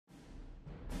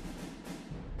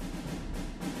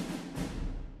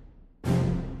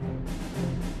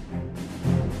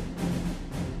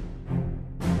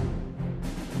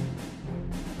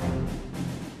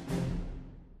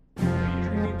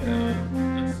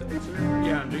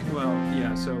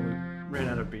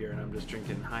out of beer and I'm just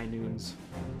drinking High Noons.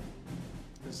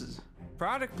 This is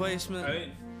product placement. I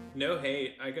mean, no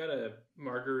hate. I got a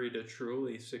margarita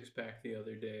Truly 6-pack the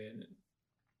other day, and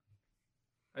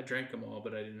I drank them all,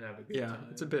 but I didn't have a good time. Yeah,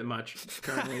 it's a bit much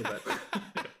currently, but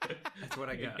that's what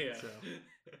I got. Yeah.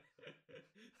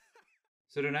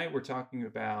 So tonight we're talking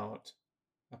about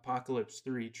Apocalypse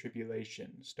 3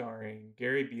 Tribulation, starring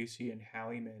Gary Busey and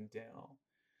Howie Mandel.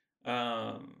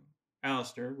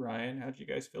 Alistair, Ryan, how'd you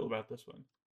guys feel about this one?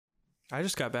 I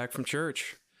just got back from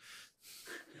church.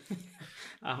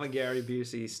 I'm a Gary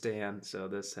Busey stan, so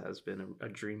this has been a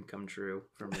dream come true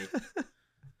for me.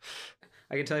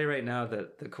 I can tell you right now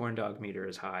that the corn dog meter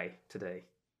is high today.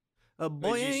 A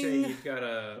boing. Would you say you've got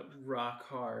a rock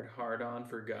hard on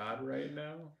for God right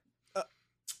now?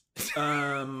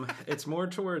 It's more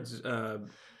towards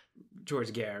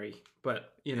Gary,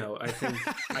 but you know, I think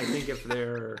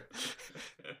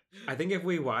if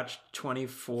we watched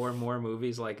 24 more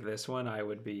movies like this one, I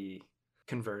would be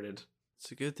converted.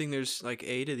 It's a good thing there's like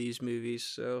 8 of these movies,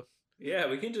 so yeah,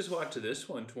 we can just watch this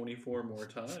one 24 more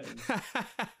times.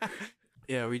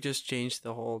 Yeah, we just changed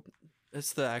the whole.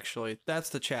 That's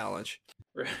the challenge.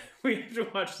 Right. We have to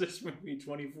watch this movie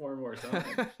 24 more times.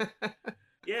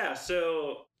 Yeah,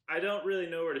 so I don't really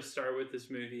know where to start with this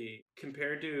movie.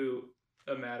 Compared to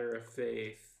A Matter of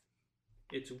Faith,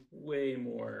 it's way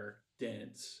more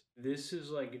dense. This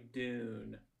is like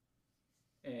Dune,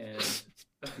 and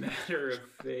A Matter of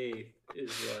Faith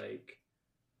is like,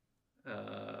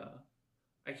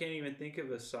 I can't even think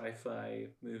of a sci-fi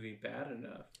movie bad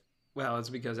enough. Well, it's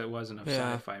because it wasn't a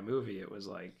sci-fi movie. It was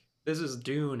like, this is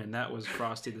Dune, and that was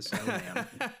Frosty the Snowman.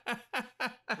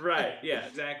 Right, yeah,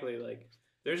 exactly. Like,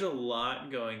 there's a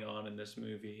lot going on in this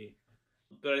movie,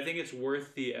 but I think it's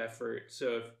worth the effort.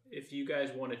 So if you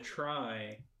guys want to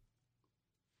try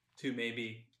to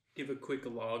maybe give a quick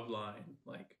log line,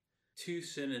 like 2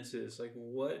 sentences, like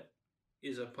what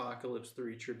is Apocalypse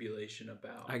 3 Tribulation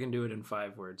about? I can do it in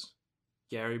 5 words.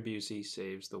 Gary Busey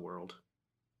saves the world.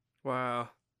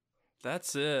 Wow.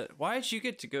 That's it. Why did you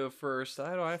get to go first?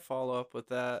 How do I follow up with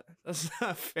that? That's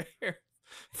not fair.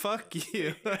 Fuck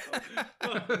you. Fucking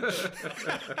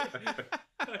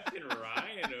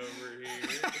Ryan over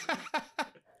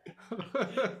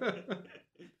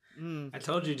here. I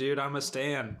told you, dude, I'm a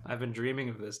stan. I've been dreaming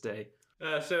of this day.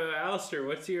 So, Alistair,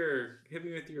 hit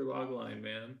me with your log line,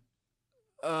 man.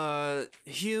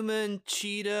 Human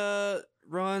cheetah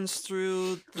runs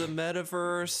through the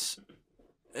metaverse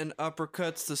and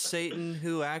uppercuts the Satan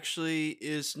who actually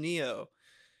is Neo.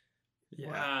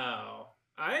 Yeah. Wow.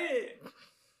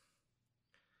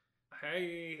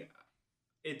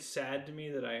 It's sad to me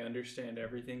that I understand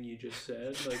everything you just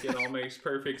said. Like, it all makes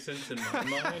perfect sense in my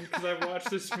mind because I've watched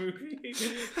this movie.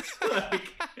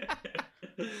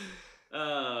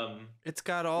 It's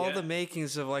got all the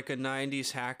makings of like a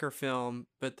 90s hacker film,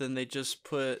 but then they just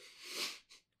put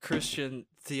Christian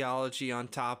theology on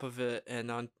top of it,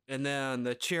 and then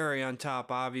the cherry on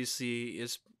top obviously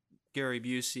is Gary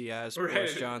Busey as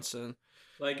Boris Johnson.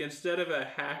 Like, instead of a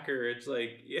hacker, it's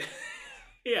like,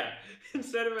 yeah.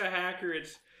 Instead of a hacker,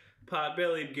 it's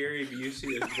pot-bellied Gary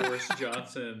Busey as Boris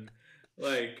Johnson,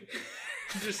 like,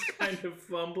 just kind of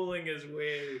fumbling his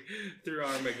way through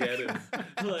Armageddon.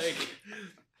 Like,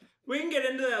 we can get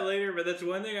into that later, but that's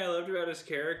one thing I loved about his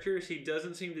characters. He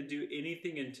doesn't seem to do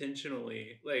anything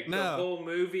intentionally. Like, the whole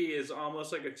movie is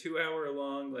almost like a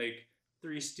 2-hour-long, like,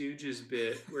 Three Stooges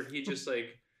bit where he just,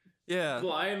 like,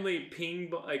 blindly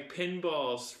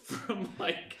pinballs from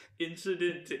like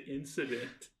incident to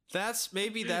incident.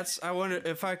 I wonder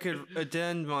if I could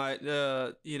addend my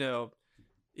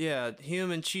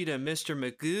human cheetah Mr.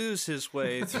 Magoo's his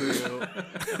way through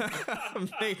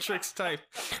Matrix type.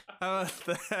 How about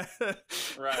that?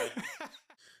 Right.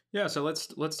 Yeah, so let's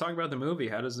talk about the movie.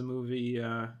 How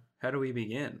do we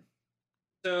begin?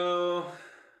 So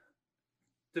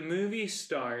the movie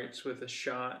starts with a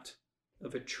shot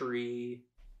of a tree,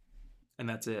 and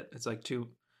that's it. It's like two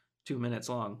minutes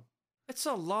long. It's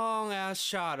a long ass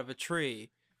shot of a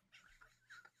tree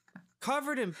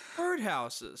covered in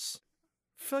birdhouses.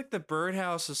 I feel like the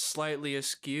birdhouse is slightly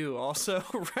askew also.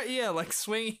 Right? Yeah, like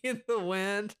swinging in the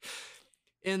wind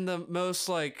in the most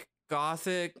like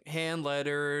gothic hand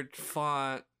lettered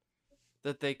font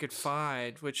that they could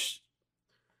find, which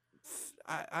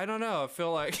I don't know. I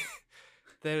feel like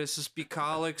that it's just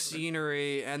bucolic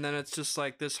scenery, and then it's just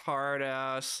like this hard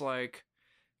ass like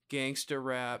gangster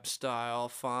rap style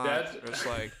font. It's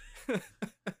like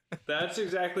that's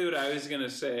exactly what I was gonna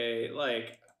say.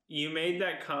 Like, you made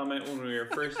that comment when we were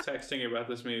first texting about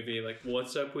this movie, like,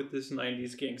 what's up with this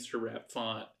 90s gangster rap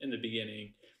font in the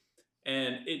beginning?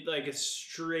 And it like is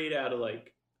straight out of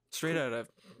like Straight out of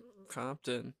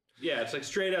Compton. Yeah, it's like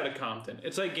straight out of Compton.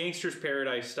 It's like Gangster's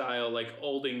Paradise style, like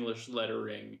Old English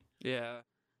lettering. Yeah.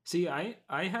 See, I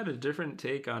had a different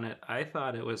take on it. I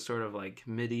thought it was sort of like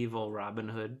medieval Robin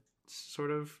Hood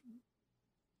sort of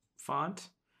font.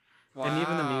 Wow. And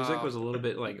even the music was a little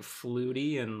bit like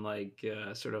fluty and like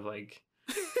sort of like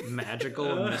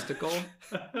magical and mystical.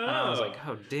 And I was like,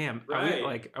 oh damn,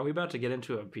 are we about to get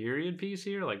into a period piece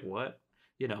here? Like what?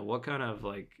 You know, what kind of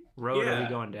like road are we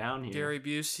going down here? Gary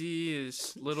Busey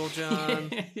is Little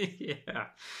John. Yeah.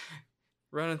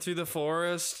 Running through the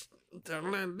forest. I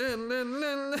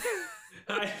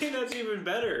think that's even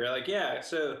better. Like, yeah,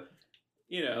 so,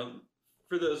 you know,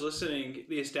 for those listening,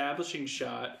 the establishing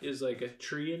shot is like a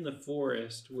tree in the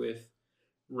forest with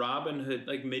Robin Hood,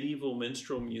 like medieval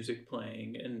minstrel music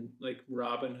playing and like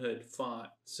Robin Hood font.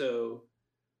 So.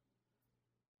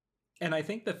 And I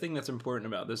think the thing that's important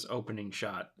about this opening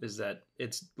shot is that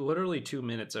it's literally 2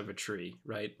 minutes of a tree,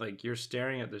 right? Like you're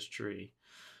staring at this tree.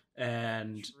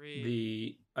 And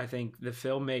I think the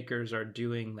filmmakers are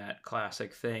doing that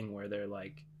classic thing where they're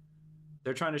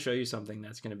trying to show you something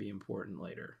that's going to be important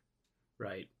later,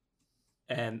 right?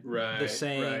 And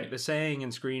the saying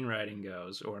in screenwriting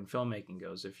goes, or in filmmaking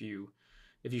goes, if you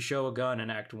show a gun in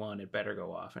Act 1, it better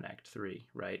go off in Act 3,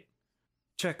 right?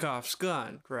 Chekhov's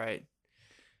gun, right?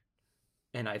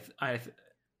 And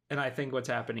I think what's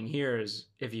happening here is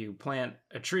if you plant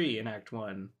a tree in Act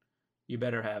 1, you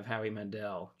better have Howie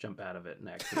Mandel jump out of it in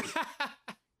Act 3.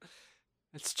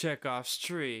 That's Chekhov's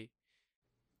tree.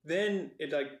 Then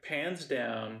it like pans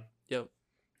down. Yep.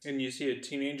 And you see a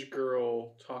teenage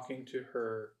girl talking to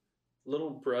her little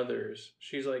brothers.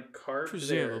 She's like carved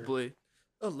presumably.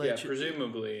 Allegedly. Yeah,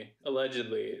 presumably.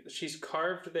 Allegedly. She's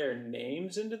carved their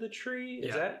names into the tree?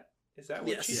 Is that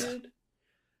what she did?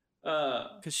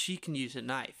 Because she can use a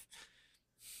knife.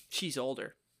 She's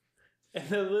older. And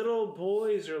the little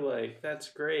boys are like,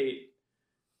 that's great.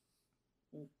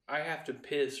 I have to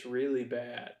piss really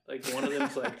bad. Like one of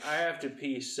them's like, I have to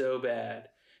pee so bad.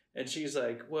 And she's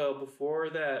like, well, before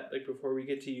we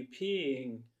get to you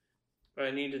peeing,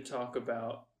 I need to talk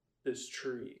about this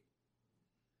tree.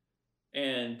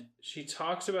 And she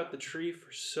talks about the tree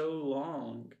for so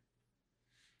long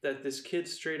that this kid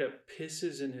straight up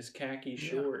pisses in his khaki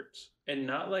shorts. And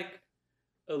not like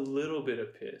a little bit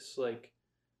of piss. Like,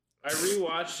 I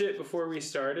rewatched it before we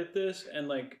started this, and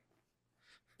like,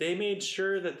 they made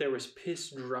sure that there was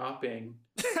piss dropping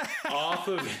off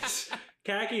of his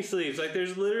khaki sleeves. Like,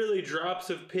 there's literally drops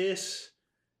of piss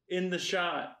in the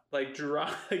shot, like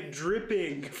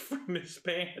dripping from his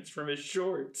pants, from his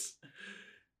shorts.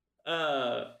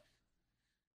 So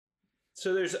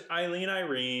there's Eileen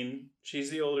Irene. She's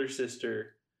the older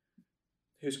sister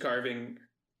who's carving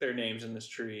their names in this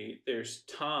tree. There's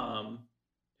Tom,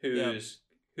 who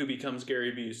becomes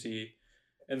Gary Busey.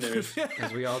 And there's,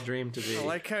 as we all dream to be. I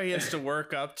like how he has to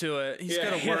work up to it. He's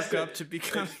got to work up to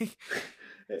becoming.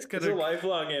 It's a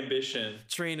lifelong ambition.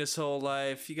 Train his whole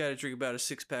life. You got to drink about a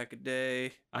 6-pack a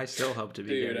day. I still hope to be.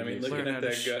 Dude, I mean, looking at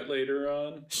that gut later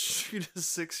on. Shoot a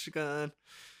 6-gun.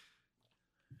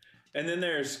 And then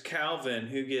there's Calvin,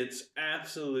 who gets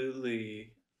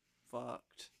absolutely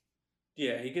fucked.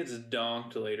 Yeah, he gets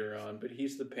donked later on, but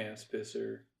he's the pants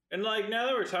pisser. And like, now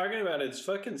that we're talking about it, it's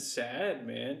fucking sad,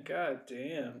 man. God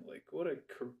damn. Like, what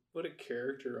a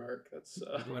character arc. That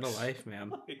sucks. What a life, man.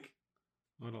 Like,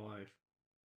 what a life.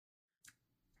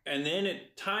 And then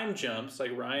time jumps,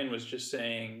 like Ryan was just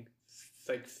saying,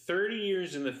 like 30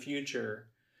 years in the future,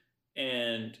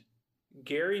 and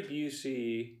Gary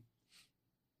Busey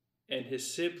and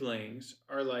his siblings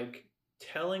are like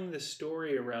telling the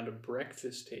story around a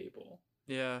breakfast table.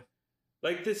 Yeah.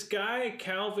 Like this guy,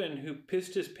 Calvin, who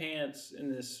pissed his pants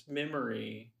in this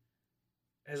memory,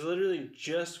 has literally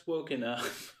just woken up.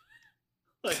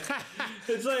 Like,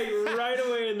 it's like right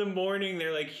away in the morning,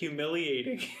 they're like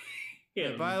humiliating him.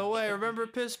 Hey, by the way, remember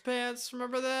Piss Pants?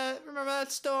 Remember that? Remember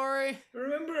that story?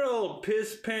 Remember old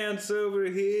Piss Pants over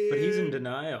here? But he's in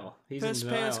denial. Piss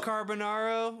Pants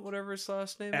Carbonaro, whatever his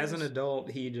last name is. As an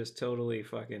adult, he just totally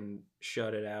fucking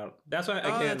shut it out. That's why,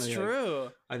 again, that's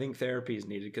true. I think therapy is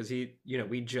needed because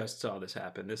we just saw this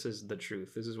happen. This is the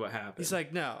truth. This is what happened. He's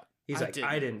like, no.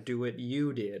 I didn't do it.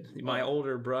 You did. My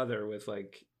older brother with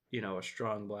like, a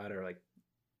strong bladder, like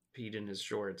peed in his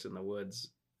shorts in the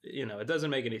woods. It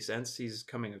doesn't make any sense. He's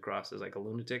coming across as like a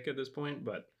lunatic at this point,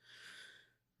 but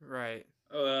right.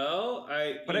 Well,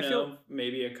 I feel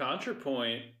maybe a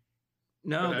contrapoint.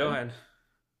 No, go ahead.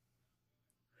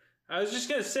 I was just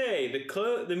gonna say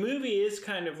the movie is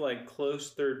kind of like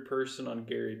close third person on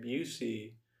Gary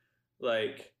Busey.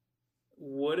 Like,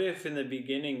 what if in the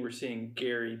beginning we're seeing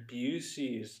Gary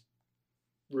Busey's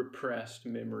repressed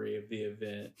memory of the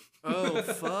event. Oh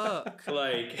fuck!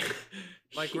 Like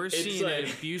we're it's seeing like, a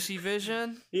Busey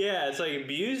vision. Yeah, it's like a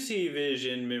Busey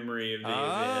vision memory of the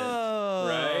Oh,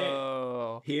 event,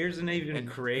 right? Here's an even and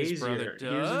crazier. his brother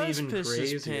Here's an does even piss his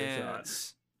crazier thought.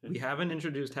 pants. We haven't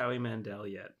introduced Howie Mandel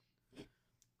yet,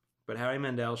 but Howie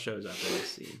Mandel shows up in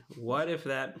this scene. What if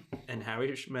that and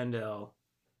Howie Mandel?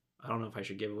 I don't know if I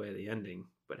should give away the ending,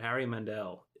 but Howie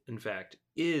Mandel, in fact,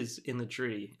 is in the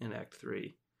tree in Act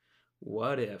 3.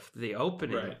 What if the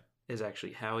opening is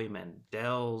actually Howie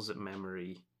Mandel's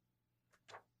memory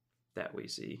that we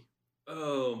see?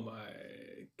 Oh my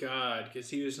god,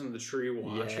 because he was in the tree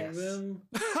watching them?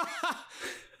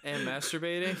 And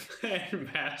masturbating? And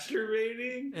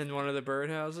masturbating? In one of the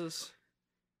birdhouses?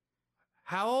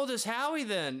 How old is Howie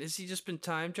then? Has he just been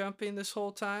time jumping this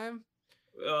whole time?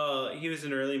 He was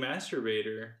an early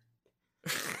masturbator.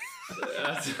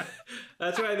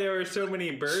 That's why there were so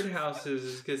many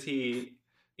birdhouses, because he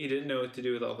didn't know what to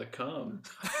do with all the cum.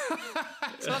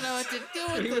 Don't know what to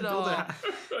do with it all.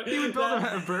 He would build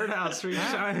a birdhouse for each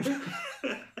time.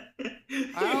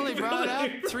 I only brought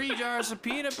up 3 jars of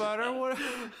peanut butter. What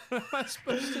am I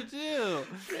supposed to do?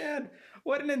 Man,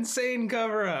 what an insane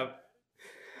cover-up.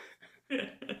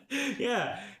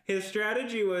 Yeah, his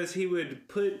strategy was he would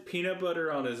put peanut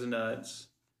butter on his nuts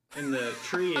in the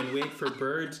tree and wait for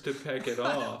birds to peck it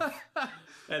off.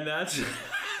 And that's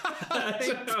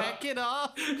peck it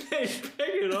off? They peck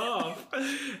it off.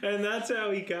 And that's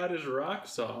how he got his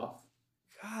rocks off.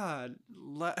 God,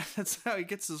 that's how he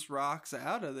gets his rocks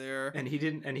out of there. And he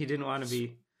didn't want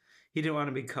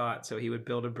to be caught, so he would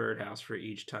build a birdhouse for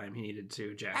each time he needed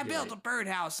to ejaculate. I built a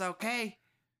birdhouse, okay?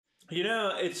 You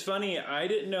know, it's funny. I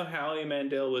didn't know Howie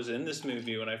Mandel was in this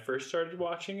movie when I first started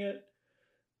watching it.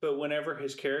 But whenever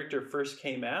his character first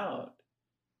came out,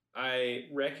 I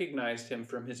recognized him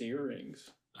from his earrings.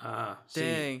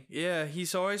 Dang. Yeah,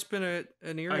 he's always been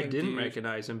an earring I didn't dude.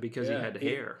 recognize him because he had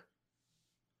hair.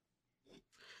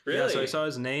 Really? Yeah, so I saw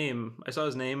his name. I saw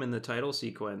his name in the title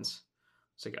sequence.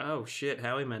 It's like, oh shit,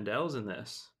 Howie Mandel's in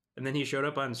this. And then he showed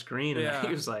up on screen, and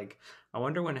he was like, I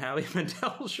wonder when Howie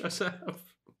Mandel shows up.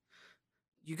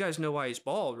 You guys know why he's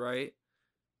bald, right?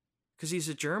 Because he's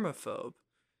a germaphobe.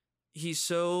 He's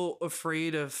so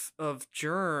afraid of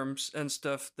germs and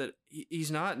stuff that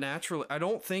he's not naturally. I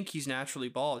don't think he's naturally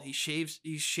bald. He's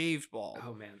shaved bald.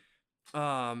 Oh man.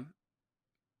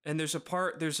 And there's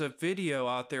a video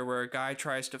out there where a guy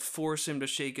tries to force him to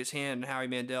shake his hand, and Howie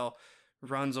Mandel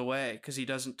runs away because he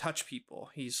doesn't touch people.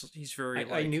 He's very.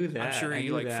 I knew that. I'm sure he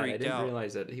freaked out. I didn't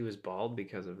realize that he was bald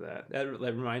because of that. That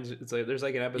reminds me. It's like there's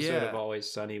like an episode of Always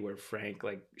Sunny where Frank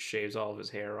like shaves all of his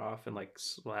hair off and like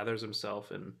slathers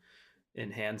himself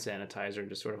in hand sanitizer and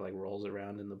just sort of like rolls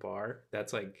around in the bar.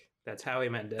 That's Howie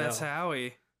Mandel. That's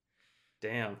Howie.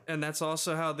 Damn. And that's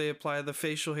also how they apply the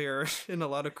facial hair in a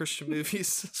lot of Christian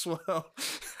movies as well.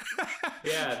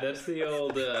 Yeah, that's the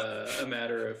old A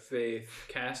Matter of Faith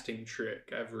casting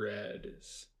trick I've read.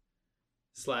 Is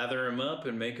slather him up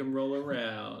and make him roll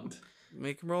around.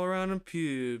 Make him roll around in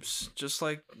pubes, just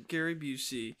like Gary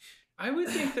Busey. I would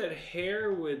think that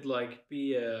hair would like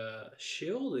be a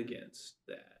shield against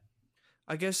that.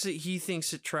 I guess that he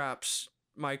thinks it traps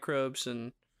microbes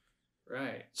and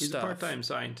He's stuff. a part-time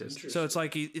scientist. So it's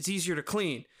like it's easier to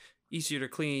clean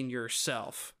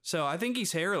yourself. So I think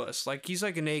he's hairless. Like he's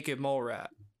like a naked mole rat.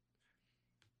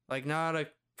 Like not a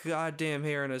goddamn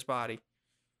hair in his body.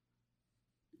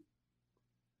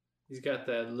 He's got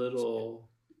that little...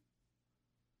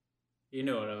 You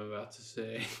know what I'm about to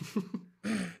say.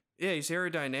 Yeah, he's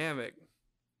aerodynamic.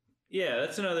 Yeah,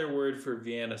 that's another word for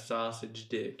Vienna sausage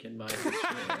dick in my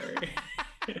dictionary.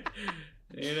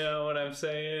 You know what I'm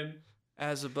saying?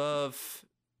 As above,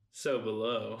 so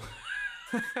below.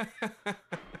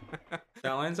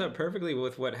 That lines up perfectly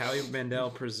with what Howie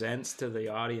Mandel presents to the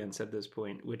audience at this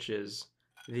point, which is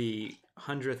the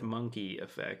 100th monkey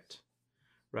effect.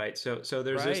 Right? So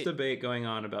there's this debate going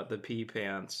on about the pee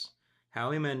pants.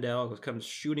 Howie Mandel comes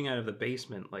shooting out of the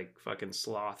basement like fucking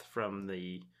Sloth from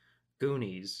the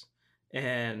Goonies.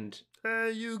 And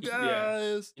hey, you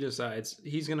guys! He decides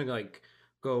he's going to like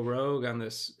go rogue on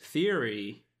this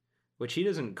theory, which he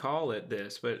doesn't call it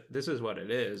this, but this is what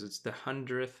it is. It's the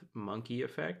 100th monkey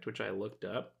effect, which I looked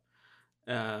up.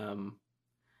 And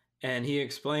he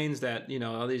explains that, you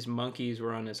know, all these monkeys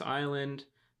were on this island.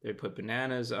 They put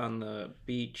bananas on the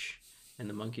beach, and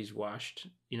the monkeys washed,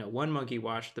 you know, one monkey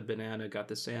washed the banana, got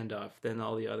the sand off. Then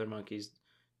all the other monkeys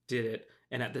did it.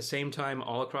 And at the same time,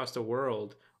 all across the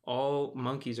world, all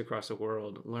monkeys across the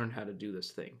world learned how to do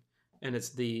this thing. And it's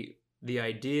the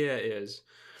idea is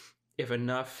if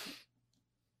enough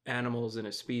animals in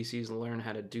a species learn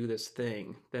how to do this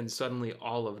thing, then suddenly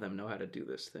all of them know how to do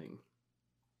this thing.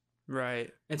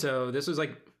 Right. And so this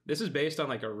is based on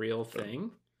like a real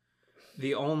thing.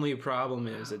 The only problem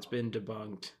is it's been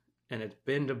debunked, and it's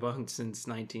been debunked since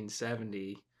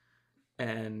 1970.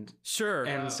 And sure.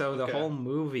 And so the whole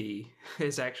movie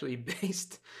is actually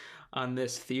based on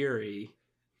this theory,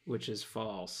 which is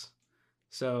false.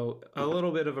 So a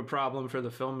little bit of a problem for the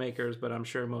filmmakers, but I'm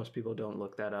sure most people don't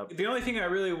look that up. The only thing I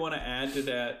really want to add to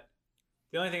that,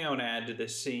 the only thing I want to add to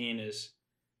this scene is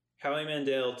Howie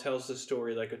Mandel tells the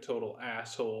story like a total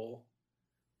asshole,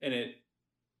 and it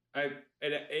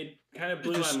kind of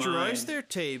blew my mind. Destroys their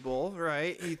table,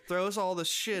 right? He throws all the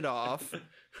shit off,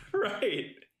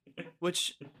 right?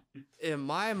 Which, in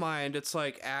my mind, it's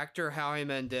like actor Howie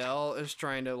Mandel is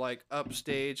trying to like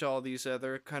upstage all these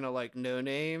other kind of like no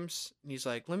names. And he's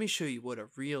like, let me show you what a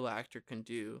real actor can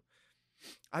do.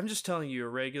 I'm just telling you a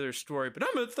regular story, but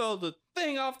I'm going to throw the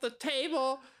thing off the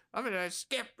table. I'm going to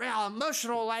get real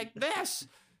emotional like this.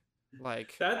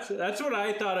 Like, that's what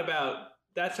I thought about.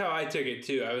 That's how I took it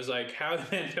too. I was like, Howie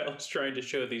Mandel's trying to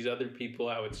show these other people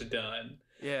how it's done.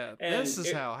 Yeah, and this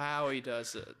is how Howie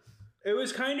does it. It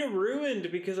was kind of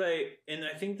ruined because I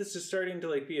think this is starting to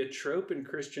like be a trope in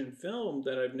Christian film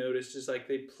that I've noticed is like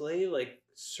they play like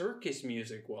circus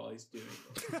music while he's doing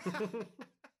it.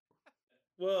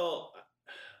 Well,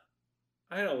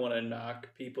 I don't want to knock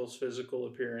people's physical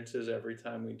appearances every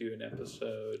time we do an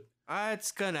episode.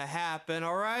 It's gonna happen,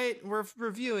 all right? We're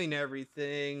reviewing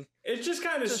everything. It's just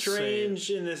kind of strange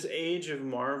in this age of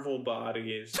Marvel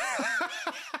bodies.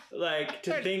 Like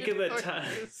to think of a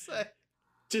time.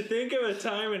 To think of a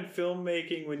time in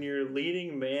filmmaking when your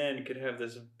leading man could have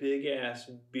this big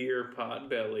ass beer pot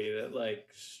belly that like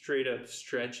straight up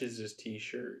stretches his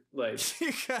t-shirt. Like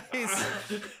you guys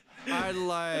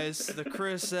idolize the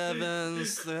Chris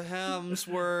Evans, the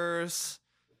Hemsworths,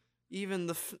 even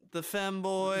the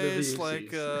femboys like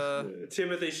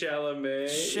Timothy Chalamet.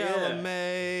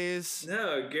 Chalamet's. Yeah.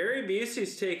 No, Gary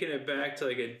Busey's taking it back to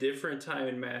like a different time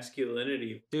in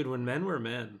masculinity. Dude, when men were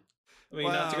men. I mean,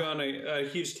 not to go on a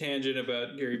huge tangent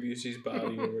about Gary Busey's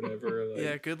body or whatever. Like,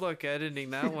 yeah, good luck editing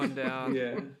that one down.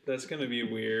 Yeah, that's going to be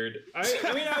weird.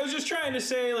 I mean, I was just trying to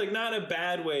say, like, not a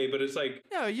bad way, but it's like...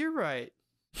 No, you're right.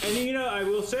 And, you know, I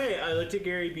will say, I looked at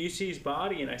Gary Busey's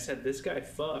body and I said, this guy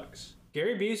fucks.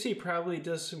 Gary Busey probably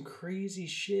does some crazy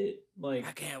shit. Like,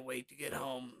 I can't wait to get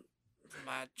home from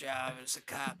my job as a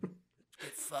cop.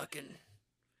 Get fucking...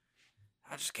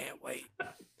 I just can't wait.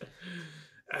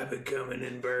 I've been coming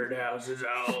in birdhouses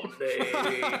all day.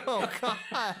 Oh,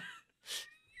 God.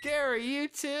 Gary, you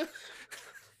too?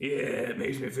 Yeah, it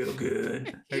makes me feel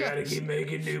good. I gotta keep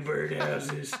making new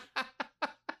birdhouses.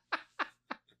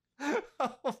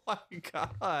 Oh, my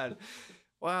God.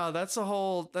 Wow, that's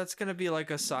going to be like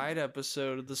a side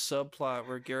episode of the subplot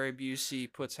where Gary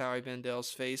Busey puts Howie Mandel's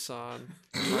face on,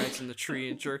 rides in the tree,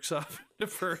 and jerks off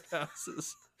into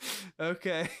birdhouses.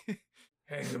 Okay.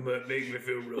 Hang them up, make me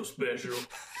feel real special.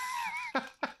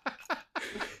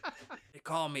 They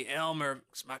call me Elmer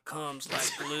because my cum's like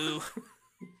glue.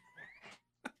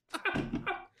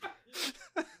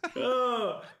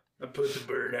 Oh, I put the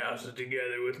birdhouses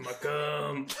together with my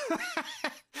cum.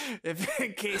 If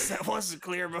in case that wasn't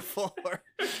clear before.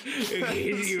 In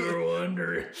case you were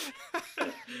wondering.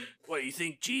 What, you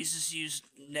think Jesus used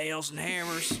nails and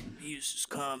hammers? He used his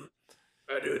cum.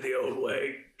 I do it the old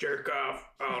way. Jerk off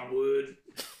on wood.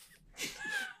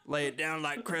 Lay it down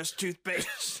like Crest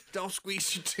toothpaste. Don't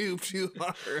squeeze your tube too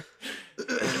hard.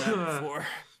 Before.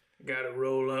 Gotta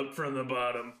roll up from the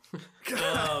bottom.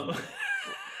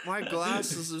 My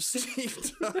glasses are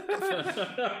steamed up.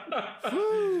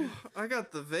 I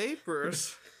got the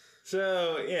vapors.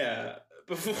 So, yeah,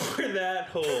 before that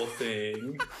whole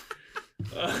thing...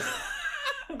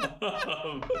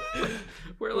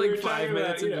 we're like 5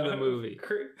 minutes into the movie.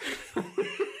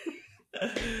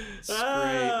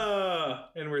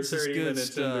 And we're 30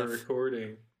 minutes into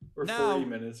recording. Or 40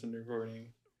 minutes into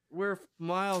recording. We're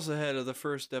miles ahead of the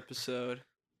first episode.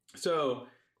 So,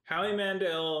 Howie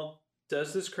Mandel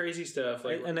does this crazy stuff.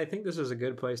 And I think this is a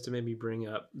good place to maybe bring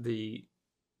up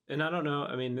and I don't know,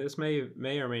 I mean, this may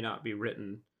or may not be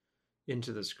written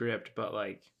into the script, but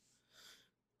like,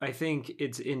 I think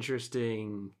it's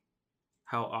interesting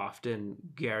how often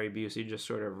Gary Busey just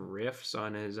sort of riffs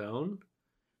on his own.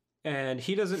 And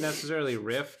he doesn't necessarily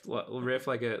riff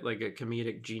like a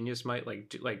comedic genius might,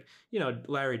 like you know,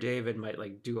 Larry David might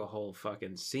like do a whole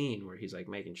fucking scene where he's like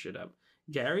making shit up.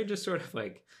 Gary just sort of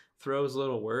like throws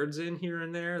little words in here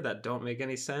and there that don't make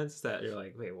any sense, that you're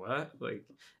like, wait, what? Like,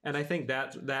 and I think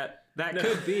that that No.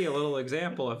 could be a little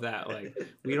example of that. Like,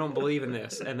 we don't believe in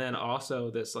this. And then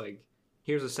also this, like,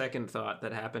 here's a second thought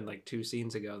that happened like 2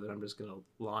 scenes ago that I'm just going to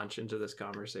launch into this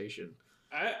conversation.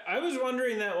 I was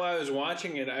wondering that while I was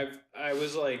watching it. I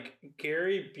was like,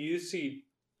 Gary Busey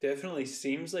definitely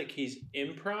seems like he's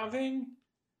improving,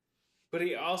 but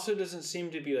he also doesn't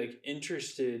seem to be like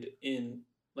interested in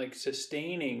like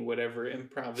sustaining whatever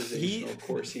improvisational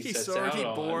course he sets he's already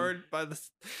out bored by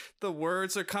the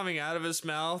words are coming out of his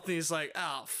mouth, and he's like,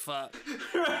 oh fuck.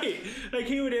 Right, like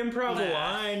he would improv a Nah.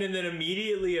 line and then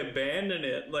immediately abandon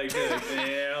it. Like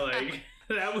yeah, like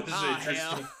that was interesting.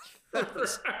 Hell. That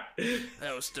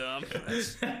was dumb. That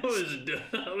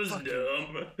was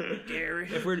dumb. Gary.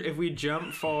 If we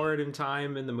jump forward in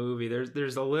time in the movie,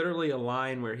 there's literally a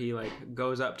line where he like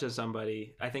goes up to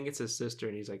somebody, I think it's his sister,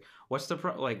 and he's like, "What's the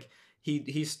like?"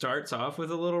 He starts off with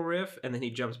a little riff, and then he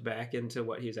jumps back into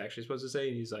what he's actually supposed to say,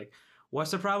 and he's like,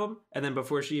 "What's the problem?" And then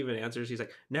before she even answers, he's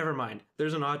like, "Never mind.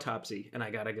 There's an autopsy, and I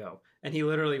gotta go." And he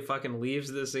literally fucking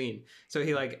leaves the scene. So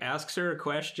he like asks her a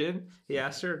question. He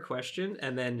asks her a question,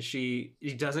 and then he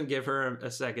doesn't give her a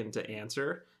second to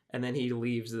answer, and then he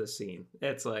leaves the scene.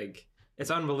 It's like, it's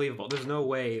unbelievable. There's no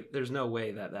way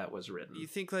that was written. You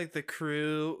think like the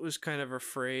crew was kind of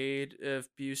afraid of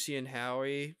Busey and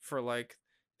Howie for like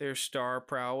their star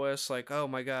prowess? Like, oh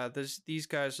my god, these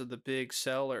guys are the big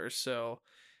sellers, so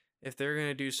if they're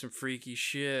gonna do some freaky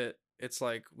shit, it's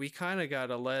like we kind of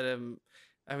gotta let him.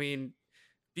 I mean,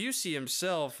 Busey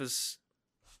himself is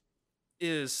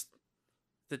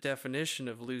the definition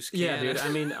of loose cannon. Yeah, dude. I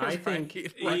mean, I think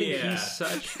Yeah.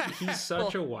 he's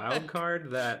such a wild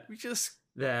card that we just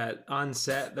that on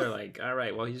set they're like, all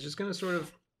right, well, he's just gonna sort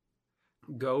of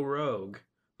go rogue,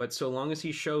 but so long as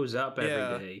he shows up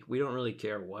every day, we don't really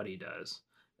care what he does.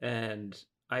 And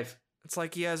it's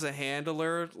like he has a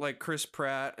handler, like Chris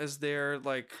Pratt is there,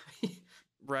 like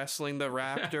wrestling the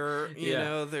raptor. You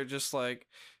know, they're just like,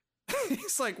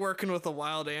 he's like working with a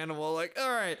wild animal. Like,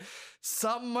 all right,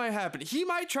 something might happen. He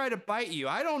might try to bite you.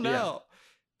 I don't know,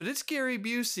 but it's Gary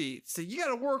Busey, so you got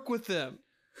to work with him.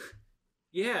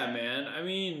 Yeah, man. I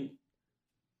mean,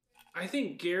 I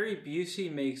think Gary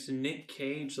Busey makes Nick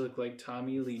Cage look like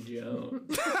Tommy Lee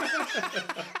Jones.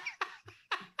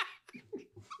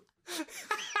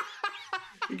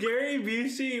 Gary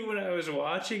Busey, when I was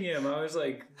watching him, I was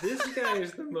like, this guy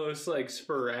is the most like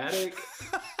sporadic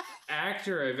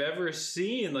actor I've ever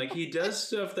seen. Like, he does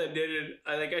stuff that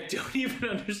I don't even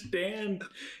understand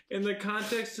in the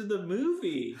context of the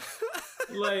movie.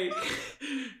 Like,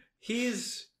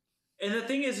 and the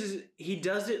thing is he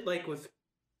does it like with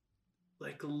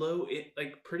like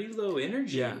pretty low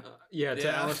energy. Yeah.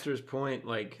 To Alistair's point,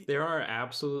 like there are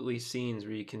absolutely scenes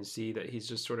where you can see that he's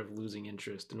just sort of losing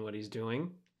interest in what he's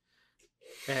doing.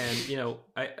 And you know,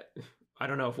 I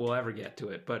don't know if we'll ever get to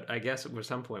it, but I guess at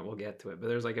some point we'll get to it. But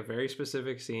there's like a very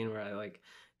specific scene where I like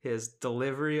his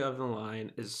delivery of the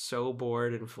line is so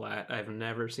bored and flat. I've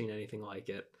never seen anything like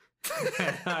it.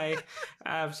 And I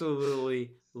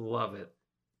absolutely love it.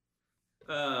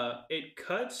 It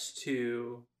cuts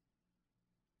to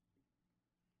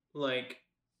like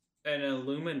an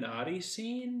Illuminati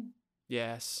scene.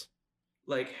 Yes.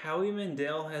 Like Howie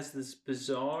Mandel has this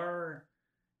bizarre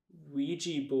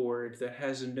Ouija board that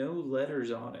has no letters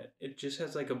on it. It just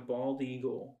has like a bald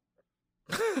eagle.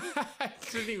 I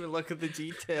didn't even look at the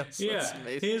details. Yeah, That's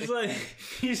amazing.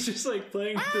 he's just like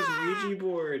playing with this Ouija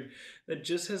board that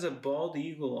just has a bald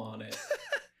eagle on it.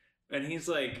 And he's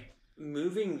like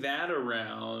moving that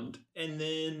around, and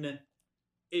then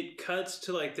it cuts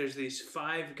to like there's these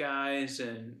 5 guys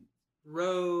in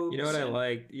robes. You know what I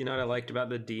liked? You know what I liked about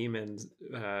the demons,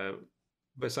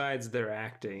 besides their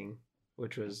acting,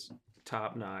 which was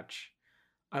top notch.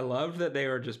 I loved that they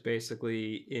were just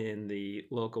basically in the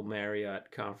local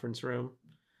Marriott conference room,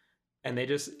 and they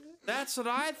just. That's what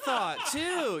I thought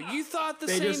too. You thought the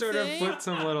they same just sort thing? of put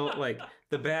some little like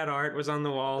the bad art was on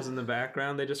the walls in the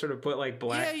background. They just sort of put like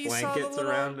black blankets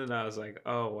around, and I was like,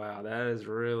 oh wow, that is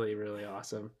really, really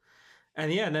awesome.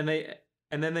 And yeah, and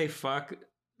then they fuck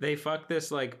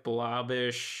this like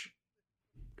blobbish,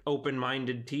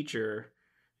 open-minded teacher,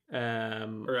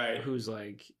 right? Who's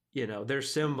like, you know, their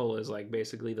symbol is like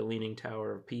basically the Leaning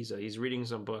Tower of Pisa. He's reading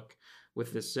some book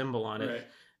with this symbol on it, right.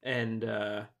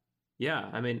 And yeah,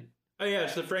 I mean. Oh yeah,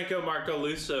 it's the Franco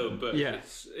Marcaluso book. Yeah,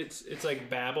 it's like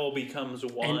Babel becomes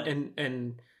one.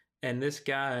 And this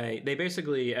guy, they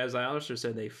basically, as Alistair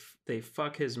said, they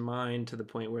fuck his mind to the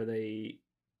point where they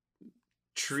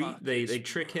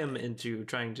trick him into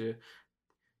trying to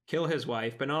kill his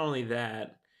wife. But not only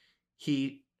that,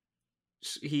 he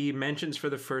mentions for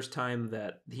the first time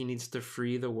that he needs to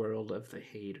free the world of the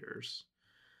haters.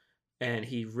 and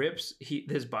he rips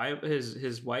his Bible.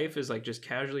 His wife is like just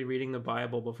casually reading the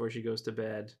Bible before she goes to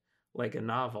bed, like a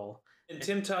novel. And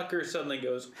Tim Tucker suddenly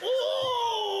goes,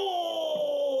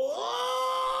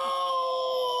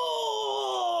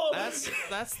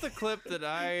 That's the clip that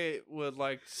I would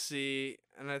like to see,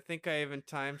 and I think I even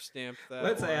timestamped that.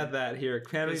 Let's add that here.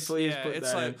 Can we please put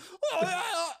it's that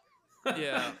like,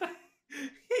 yeah.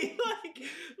 he like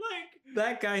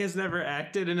That guy has never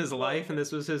acted in his life, and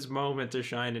this was his moment to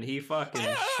shine, and he fucking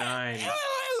shined.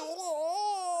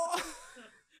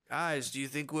 Guys, do you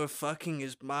think we're fucking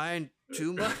his mind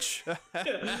too much?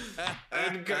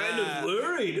 I'm kind of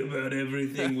worried about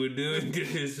everything we're doing to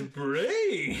his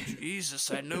brain.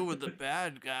 Jesus, I know we're the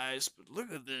bad guys, but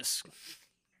look at this.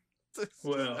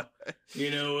 Well,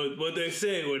 you know what they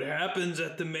say, what happens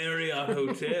at the Marriott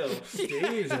Hotel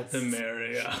stays at the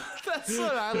Marriott. That's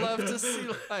what I love to see,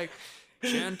 like,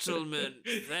 gentlemen,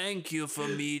 thank you for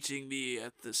meeting me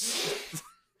at this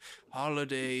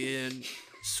Holiday Inn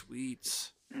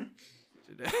Suites.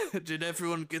 Did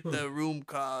everyone get their room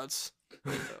cards?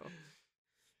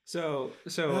 So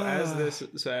as this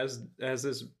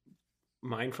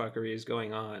mindfuckery is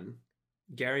going on,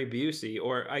 Gary Busey,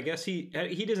 or I guess he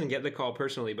doesn't get the call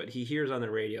personally, but he hears on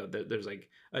the radio that there's like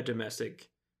a domestic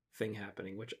thing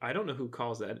happening, which I don't know who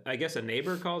calls that. I guess a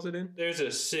neighbor calls it in. There's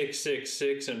a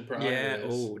 666 in progress. Yeah.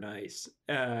 Oh, nice.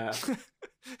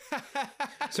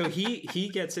 So he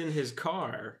gets in his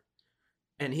car.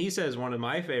 And he says one of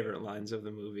my favorite lines of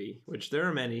the movie, which there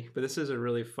are many, but this is a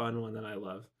really fun one that I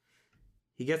love.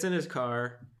 He gets in his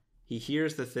car, he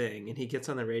hears the thing, and he gets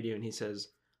on the radio and he says,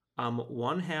 "I'm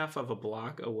 1/2 of a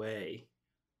block away."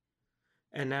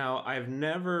 And now I've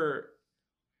never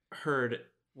heard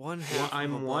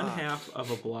I'm 1/2 of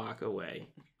a block away.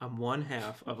 I'm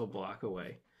 1/2 of a block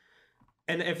away.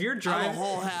 And if you're driving a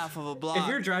whole half of a block. If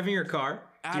you're driving your car,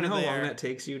 do you know how long that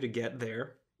takes you to get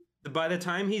there? By the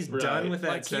time he's done with that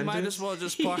like, sentence, he might as well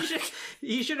just park.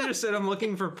 He should have just said, "I'm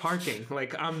looking for parking."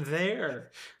 Like, I'm there.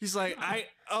 He's like,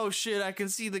 oh shit, I can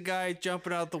see the guy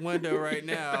jumping out the window right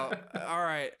now. All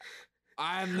right,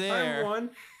 I'm there.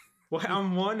 I'm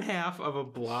 1/2 of a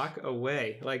block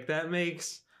away. Like, that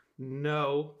makes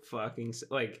no fucking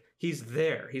sense. Like, he's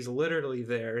there. He's literally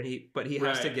there, and he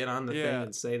has to get on the thing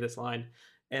and say this line.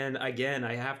 And again,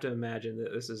 I have to imagine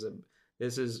that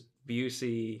this is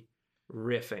Busey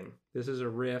riffing. This is a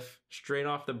riff straight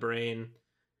off the brain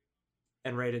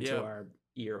and right into our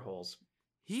ear holes.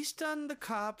 He's done the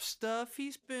cop stuff.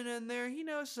 He's been in there. He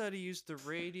knows how to use the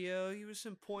radio. He was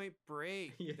in Point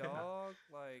Break, dog.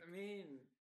 Like, I mean,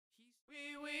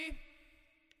 he's wee.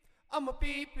 I'm a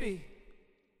pee-pee.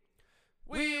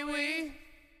 Wee.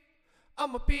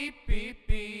 I'm a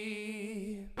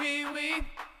pee-pee-pee. Wee.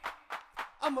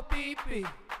 I'm a pee-pee.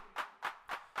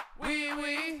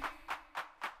 Wee.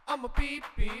 I'm a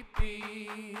pee-pee-pee.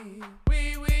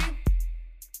 Wee.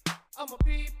 I'm a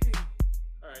pee-pee.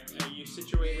 Alright, are you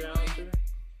situated, Alistair?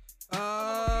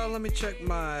 Let me check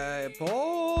my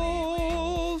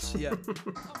balls. Yeah.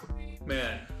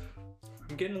 Man,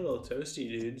 I'm getting a little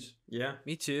toasty, dudes. Yeah.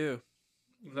 Me too.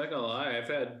 I'm not gonna lie,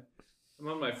 I'm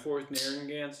on my 4th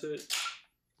Narragansett.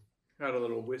 Had a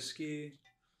little whiskey.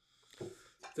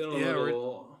 Then a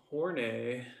little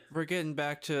Hornet. We're getting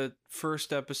back to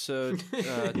first episode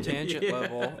tangent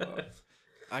level.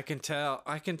 I can tell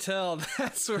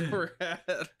that's where we're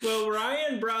at. Well,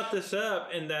 Ryan brought this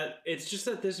up, and that it's just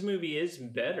that this movie is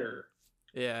better.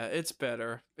 Yeah, it's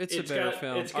better. It's a It's better got-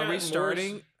 film. it's Are we got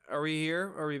starting? Are we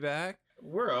here? Are we back?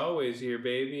 We're always here,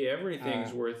 baby.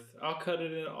 Everything's worth. I'll cut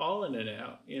it all in and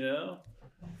out, you know.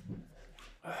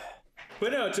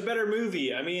 But no, it's a better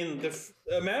movie. I mean,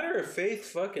 A Matter of Faith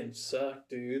fucking sucked,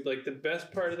 dude. Like, the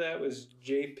best part of that was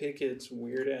Jay Pickett's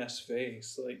weird ass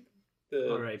face. Like,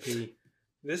 R.I.P.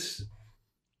 This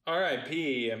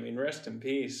R.I.P. I mean, rest in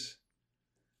peace.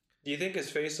 Do you think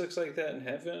his face looks like that in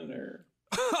heaven, or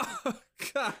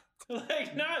God.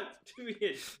 like, not to be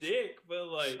a dick, but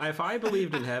like, If I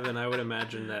believed in heaven, I would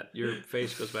imagine that your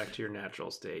face goes back to your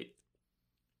natural state.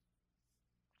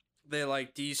 They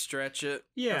like de-stretch it.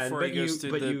 Yeah, before he goes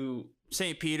through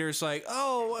St. Peter's like,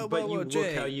 you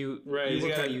Jay. look how you Right, you he's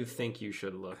look how got- you think you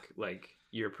should look, like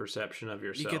your perception of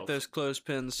yourself. You get those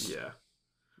clothespins. Yeah.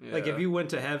 Like if you went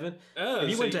to heaven,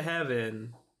 went to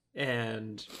heaven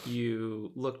and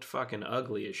you looked fucking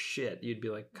ugly as shit, you'd be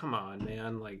like, "Come on,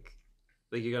 man! Like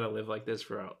you gotta live like this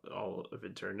for all of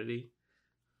eternity."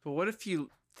 But what if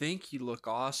you think you look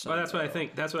awesome? Well, that's what I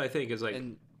think. That's what I think is like.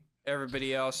 And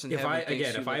everybody else in If heaven I thinks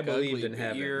again, you if I look believed ugly, in but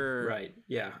heaven, you're... right?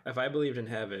 Yeah. If I believed in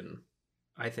heaven,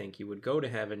 I think you would go to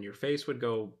heaven. Your face would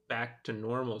go back to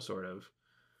normal, sort of,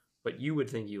 but you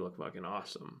would think you look fucking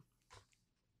awesome.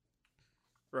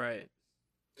 Right.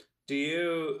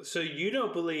 So you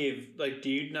don't believe, like, do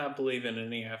you not believe in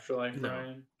any afterlife, No.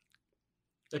 Brian?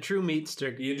 A true meat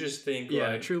sticker. You just think, Yeah,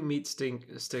 like, a true meat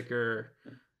sticker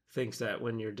thinks that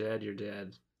when you're dead, you're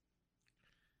dead.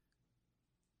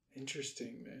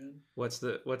 interesting, man. What's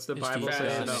the It's Bible say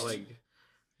fast. about, like,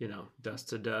 dust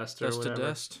to dust or Dust to whatever?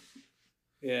 dust.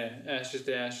 Yeah, ashes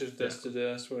to ashes, dust to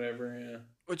dust, whatever. Yeah.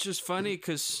 Which is funny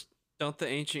because don't the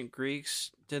ancient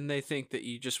Greeks, didn't they think that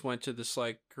you just went to this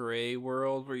like gray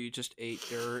world where you just ate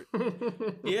dirt?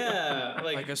 Yeah,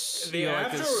 Like a the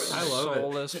after. I love it.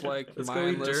 soulless, like Let's go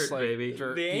eat mindless, dirt, like baby.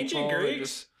 dirt The ancient people that Greeks,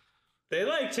 just- they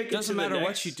like took it doesn't to the matter what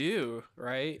next- you do,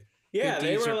 right? Yeah, Good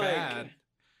they deeds were or like, bad.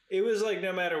 it was like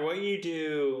no matter what you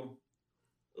do,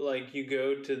 like you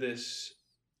go to this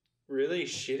really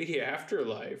shitty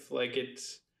afterlife. Like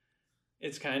it's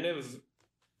kind of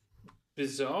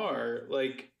bizarre.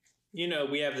 Like,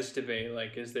 we have this debate,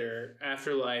 like, is there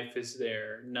afterlife, is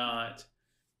there not?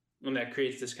 And that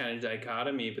creates this kind of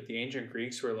dichotomy. But the ancient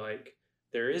Greeks were like,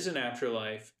 there is an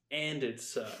afterlife and it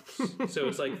sucks. So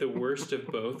it's like the worst of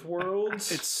both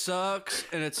worlds. It sucks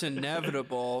and it's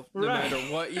inevitable no Right.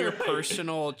 matter what your Right.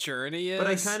 personal journey is. But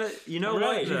I kind of, Right.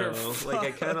 what though? You're Like,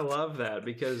 I kind of fucked. love that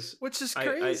because Which is I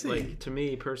crazy. like, to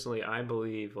me personally, I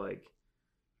believe, like,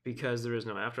 because there is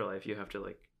no afterlife, you have to,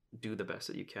 like, do the best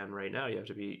that you can right now. You have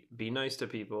to be nice to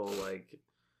people. Like,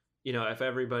 if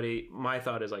everybody, my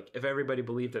thought is, like, if everybody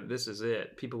believed that this is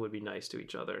it, people would be nice to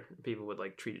each other. People would,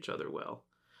 like, treat each other well.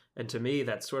 And to me,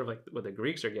 that's sort of like what the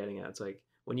Greeks are getting at. It's like,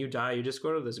 when you die, you just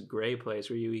go to this gray place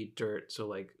where you eat dirt. So,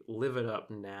 like, live it up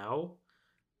now.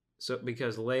 So,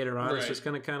 because later on, it's Right. just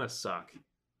going to kind of suck.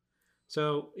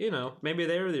 So, maybe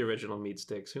they were the original meat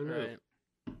sticks. Who knows?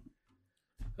 Right.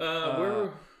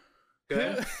 Where? Go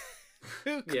ahead.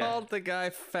 Who Yeah. called the guy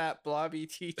fat blobby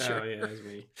teacher? Oh, yeah, that's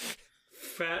me.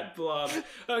 Fat blob.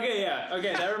 Okay, yeah.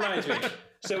 Okay, that reminds me.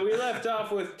 So we left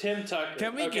off with Tim Tucker.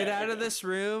 Can we Okay, get out of okay. this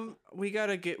room? We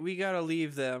gotta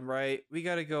leave them, right? We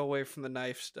gotta go away from the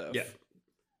knife stuff. Yeah.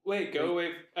 Wait, go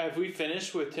away. Have we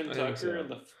finished with Tim I think Tucker? so. And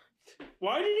the...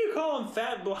 Why did you call him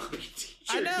Fat Blobby Teacher?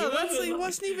 I know, he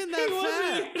wasn't even that he wasn't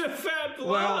fat. even a fat blob.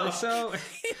 Well, so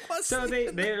He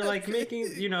wasn't they're like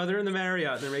making, they're in the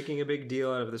Marriott and they're making a big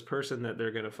deal out of this person that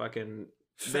they're gonna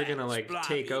like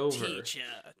take over.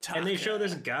 And they show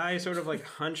this guy sort of like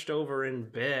hunched over in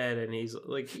bed, and he's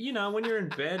like, when you're in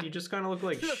bed, you just kind of look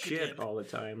like Look at shit him. all the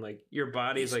time. Like your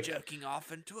body's like jerking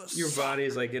off into a your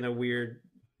body's like in a weird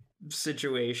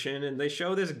situation, and they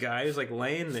show this guy who's like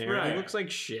laying there. And Right. he looks like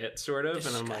shit, sort of,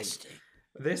 and I'm like,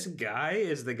 this guy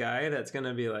is the guy that's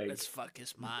gonna be like, fuck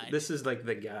his mind. this is like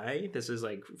the guy. This is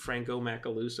like Franco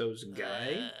Macaluso's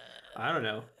guy. I don't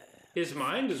know. His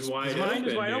mind is wide His open. mind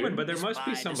is wide dude. open, but there must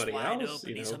be somebody else.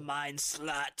 He's a mind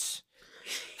slut.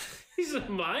 He's a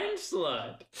mind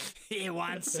slut. He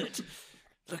wants it.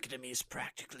 Look at him, he's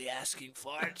practically asking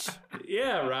for it.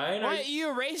 Yeah, Ryan. Why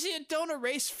you erasing it? Don't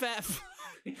erase fat.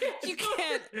 You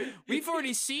can't. We've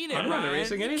already seen it. I'm not Ryan.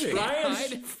 erasing You anything. can't Ryan's-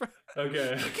 hide it from,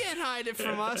 Okay. you can't hide it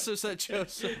from us, or is that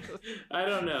Joseph? I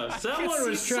don't know. Someone see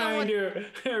was trying to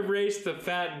erase the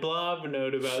fat blob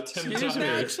note about Tim Excuse Tucker.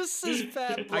 me. No, it just says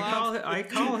fat blob. I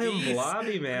call him Please.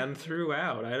 Blobby Man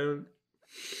throughout. I don't.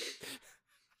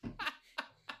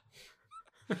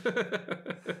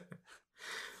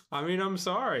 I mean, I'm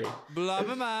sorry.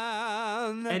 Blobby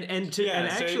man.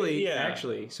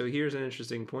 Actually, so here's an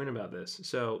interesting point about this.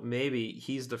 So maybe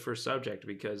he's the first subject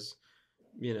because,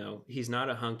 he's not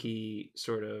a hunky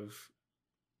sort of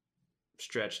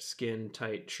stretched skin,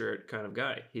 tight shirt kind of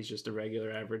guy. He's just a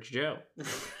regular average Joe.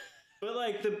 But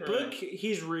like the book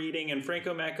he's reading and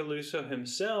Franco Macaluso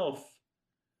himself,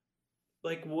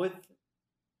 like what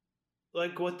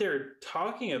they're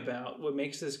talking about, what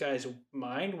makes this guy's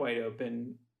mind wide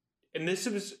open, and this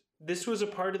was a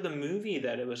part of the movie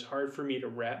that it was hard for me to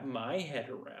wrap my head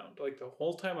around. Like the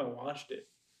whole time I watched it,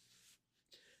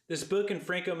 this book and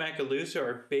Franco Macaluso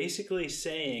are basically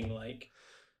saying like,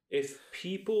 if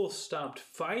people stopped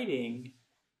fighting,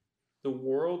 the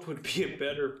world would be a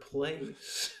better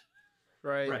place.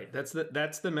 Right. That's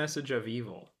the message of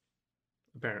evil,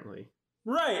 apparently.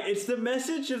 Right, it's the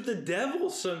message of the devil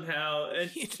somehow.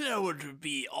 And You know what would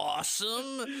be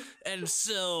awesome and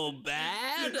so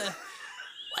bad?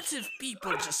 What if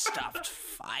people just stopped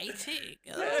fighting?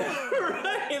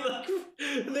 right, like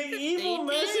the evil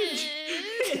message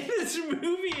in this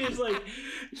movie is like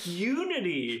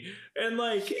unity, and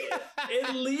like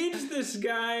it leads this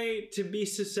guy to be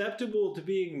susceptible to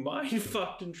being mind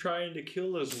fucked and trying to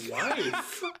kill his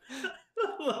wife.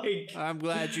 Like, I'm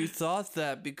glad you thought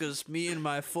that, because me and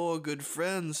my 4 good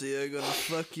friends here are gonna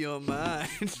fuck your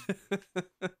mind.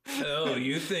 Oh,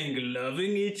 you think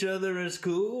loving each other is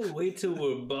cool? Wait till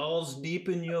we're balls deep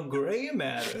in your gray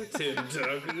matter, Tim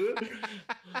Tucker.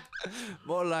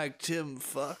 More like Tim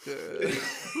Fucker.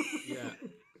 Yeah.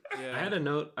 Yeah. I had a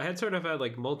note. I had sort of had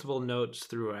like multiple notes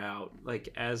throughout, like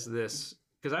as this,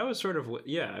 because I was sort of,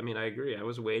 yeah. I mean, I agree. I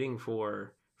was waiting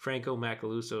for Franco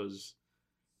Macalusso's,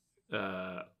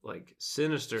 like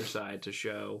sinister side to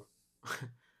show,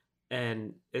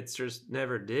 and it's just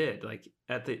never did. Like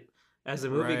as the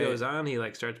movie goes on, he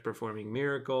like starts performing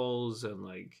miracles and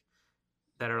like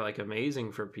that are like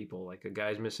amazing for people. Like a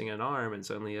guy's missing an arm and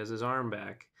suddenly he has his arm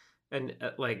back, and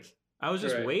like I was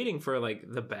just waiting for like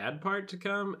the bad part to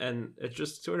come, and it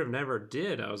just sort of never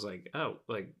did. I was like, oh,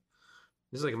 like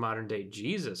this is like a modern day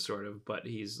Jesus sort of, but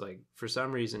he's like for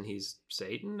some reason he's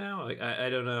Satan now. Like I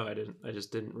don't know. I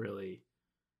just didn't really.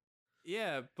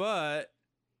 Yeah, but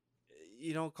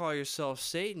you don't call yourself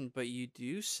Satan, but you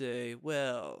do say,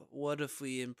 well, what if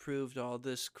we improved all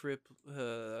this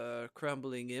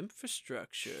crumbling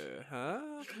infrastructure, huh?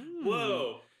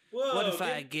 Whoa. What if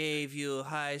I gave you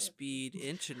high-speed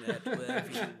internet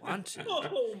wherever you wanted?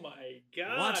 Oh my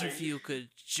God. What if you could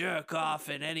jerk off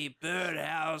in any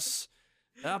birdhouse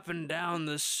up and down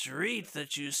the street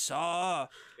that you saw,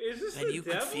 and you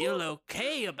could feel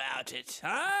okay about it,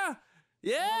 huh?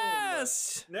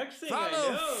 Yes! Next thing Follow I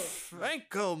know,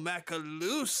 Franco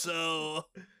Macaluso.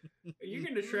 you're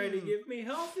going to try to give me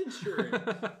health insurance.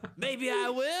 Maybe I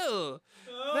will.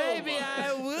 Maybe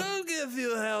I will give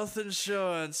you health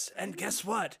insurance. And guess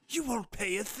what? You won't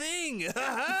pay a thing.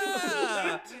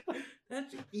 That's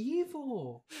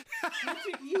evil. That's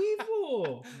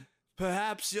evil.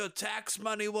 Perhaps your tax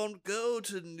money won't go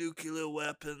to nuclear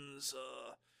weapons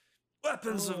or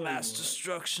weapons of mass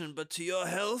destruction, but to your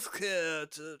health care,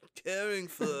 to caring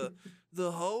for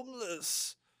the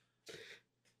homeless,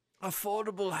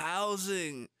 affordable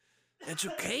housing,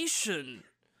 education.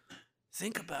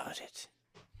 Think about it.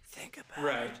 Think about it.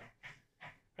 Right.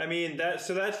 I mean, that's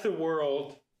the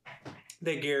world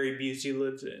that Gary Busey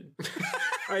lives in.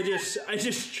 I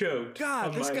just choked.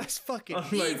 God, this guy's fucking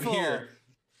evil.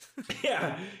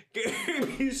 Yeah, Gary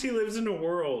Busey lives in a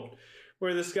world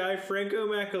where this guy Franco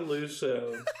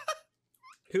Macaluso,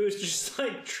 who is just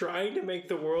like trying to make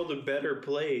the world a better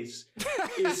place,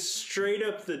 is straight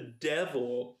up the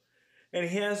devil, and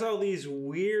he has all these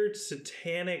weird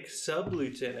satanic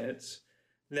sub-lieutenants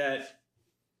that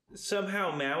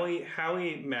somehow Maui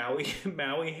Handel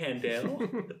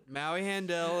Maui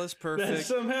Handel is perfect. that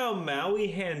somehow Maui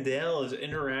Handel is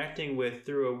interacting with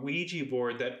through a Ouija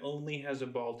board that only has a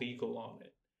bald eagle on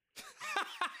it.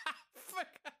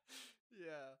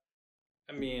 Yeah.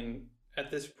 I mean,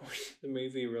 at this point in the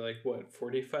movie, we're like, what,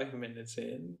 45 minutes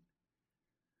in?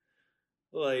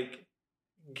 Like,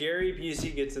 Gary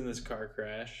Busey gets in this car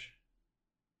crash.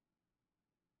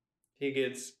 I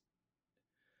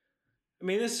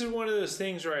mean, this is one of those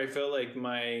things where I felt like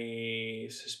my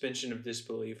suspension of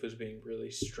disbelief was being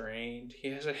really strained. He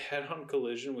has a head-on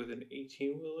collision with an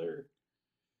 18-wheeler.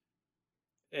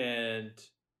 And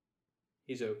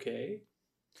he's okay.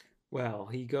 Well,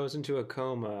 he goes into a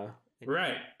coma.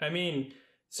 Right. I mean,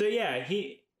 so yeah,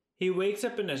 he wakes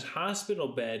up in his hospital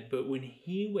bed, but when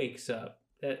he wakes up,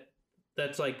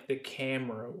 that's like the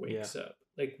camera wakes up.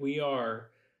 Like we are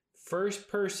first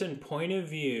person point of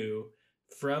view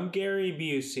from Gary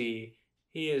Busey.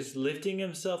 He is lifting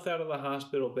himself out of the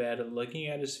hospital bed and looking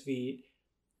at his feet.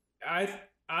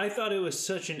 I thought it was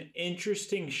such an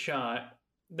interesting shot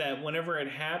that whenever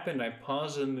it happened, I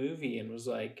paused the movie and was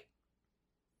like,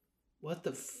 what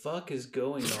the fuck is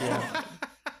going on?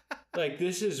 Like,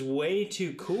 this is way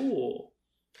too cool.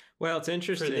 Well, it's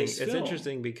interesting. It's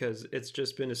interesting because it's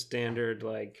just been a standard,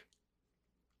 like,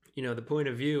 you know, the point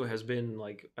of view has been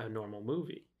like a normal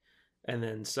movie. And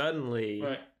then suddenly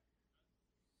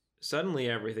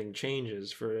everything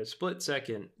changes. For a split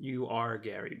second, you are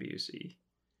Gary Busey.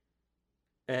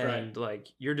 And like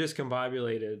you're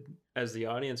discombobulated as the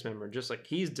audience member, just like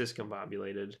he's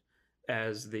discombobulated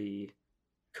as the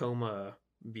coma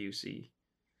Busey.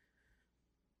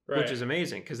 Which is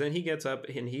amazing, because then he gets up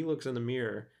and he looks in the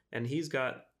mirror and he's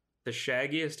got the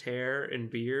shaggiest hair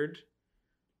and beard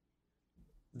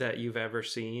that you've ever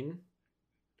seen.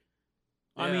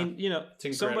 Yeah. I mean, you know,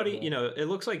 somebody, you know, it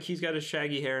looks like he's got a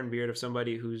shaggy hair and beard of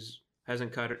somebody who's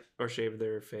hasn't cut or shaved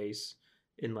their face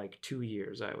in like 2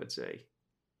 years, I would say.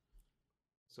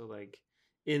 So like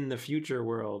in the future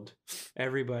world,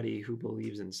 everybody who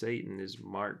believes in Satan is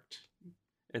marked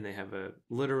and they have a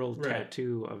literal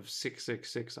tattoo of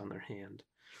 666 on their hand.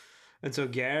 And so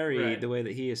Gary, the way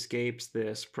that he escapes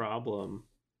this problem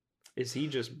is he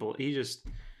just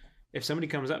if somebody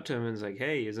comes up to him and is like,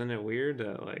 "Hey, isn't it weird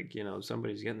that like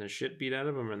somebody's getting the shit beat out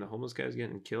of them and the homeless guy's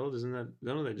getting killed?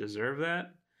 Don't they deserve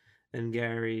that?" And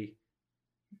Gary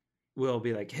will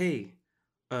be like, "Hey,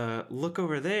 look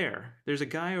over there. There's a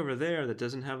guy over there that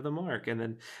doesn't have the mark."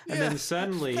 And then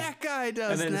suddenly that guy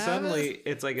doesn't. And then suddenly it.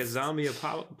 it's like a zombie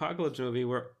apocalypse movie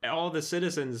where all the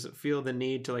citizens feel the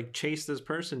need to like chase this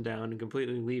person down and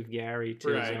completely leave Gary to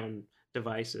his own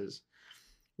devices.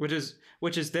 Which is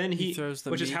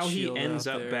how he ends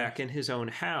up back in his own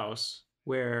house,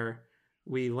 where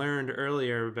we learned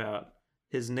earlier about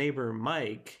his neighbor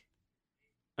Mike,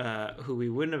 who we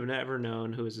wouldn't have never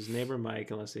known who was his neighbor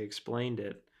Mike unless they explained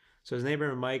it. So his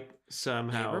neighbor Mike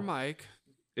somehow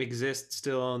exists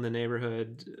still in the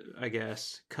neighborhood, I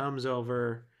guess, comes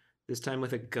over, this time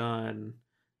with a gun,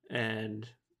 and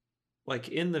like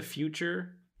in the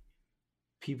future,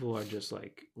 people are just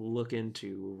like looking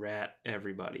to rat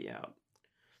everybody out.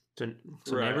 So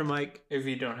neighbor Mike, if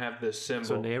you don't have this symbol.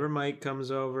 So neighbor Mike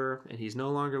comes over and he's no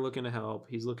longer looking to help.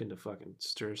 He's looking to fucking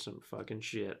stir some fucking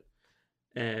shit.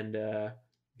 And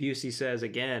Busey says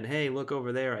again, "Hey, look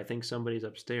over there. I think somebody's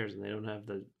upstairs," and they don't have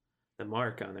the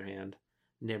mark on their hand.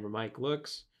 Neighbor Mike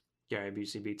looks. Gary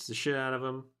Busey beats the shit out of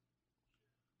him.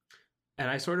 And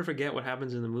I sort of forget what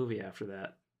happens in the movie after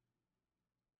that.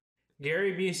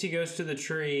 Gary Busey goes to the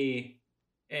tree,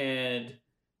 and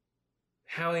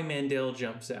Howie Mandel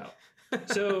jumps out.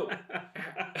 So,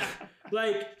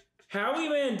 like, Howie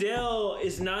Mandel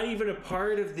is not even a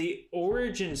part of the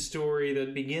origin story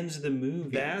that begins the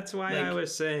movie. That's why I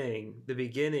was saying the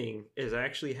beginning is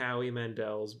actually Howie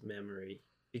Mandel's memory.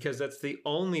 Because that's the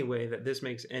only way that this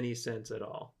makes any sense at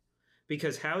all.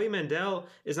 Because Howie Mandel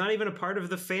is not even a part of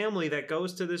the family that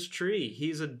goes to this tree.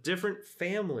 He's a different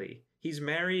family. He's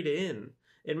married in.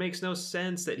 It makes no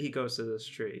sense that he goes to this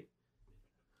tree.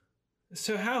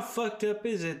 So how fucked up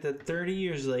is it that 30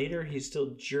 years later he's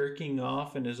still jerking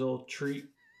off in his old tree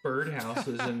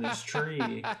birdhouses in this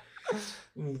tree,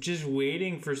 just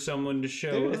waiting for someone to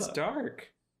show up? It's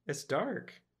dark. It's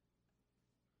dark.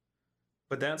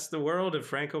 But that's the world of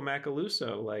Franco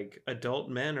Macaluso. Like, adult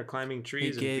men are climbing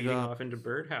trees and feeding off into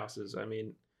birdhouses. I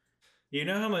mean, you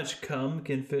know how much cum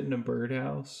can fit in a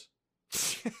birdhouse?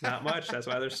 Not much. That's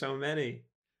why there's so many.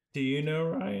 Do you know,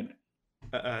 Ryan?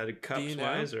 Cups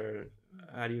wise, or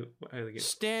how do they get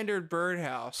standard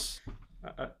birdhouse?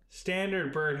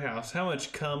 Standard birdhouse. How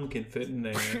much cum can fit in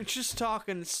there? We're just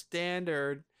talking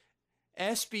standard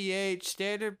SBH,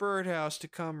 standard birdhouse to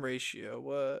cum ratio.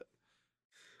 What?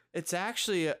 It's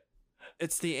actually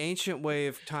it's the ancient way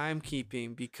of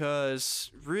timekeeping, because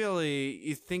really,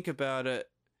 you think about it,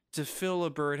 to fill a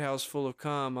birdhouse full of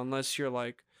cum, unless you're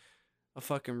like a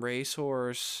fucking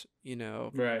racehorse,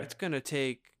 it's gonna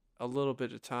take a little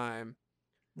bit of time.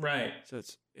 Right. So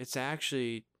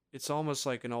it's almost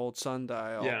like an old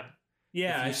sundial. Yeah.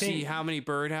 Yeah. If you see how many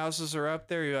birdhouses are up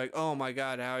there, you're like, oh my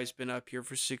God, Howie's been up here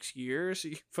for 6 years.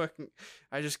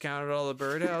 I just counted all the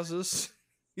birdhouses.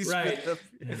 Right.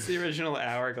 It's the original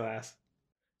hourglass.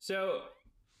 So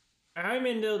Howie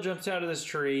Mandel jumps out of this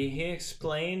tree. He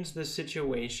explains the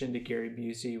situation to Gary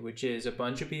Busey, which is a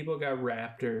bunch of people got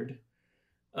raptured.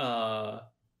 And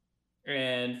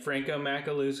Franco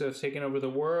Macaluso has taken over the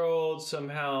world.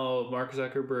 Somehow Mark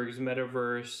Zuckerberg's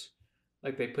metaverse,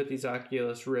 like they put these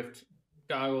Oculus Rift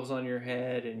goggles on your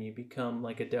head and you become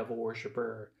like a devil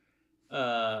worshiper.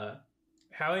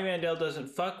 Howie Mandel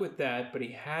doesn't fuck with that, but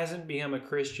he hasn't become a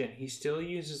Christian. He still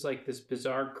uses like this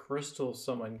bizarre crystal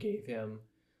someone gave him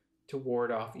to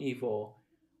ward off evil.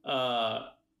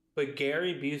 But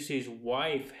Gary Busey's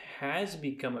wife has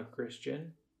become a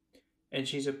Christian, and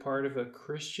she's a part of a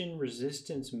Christian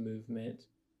resistance movement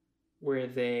where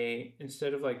they,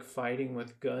 instead of like fighting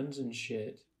with guns and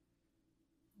shit,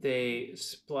 they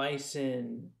splice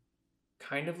in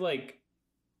kind of like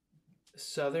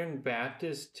Southern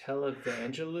Baptist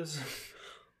televangelism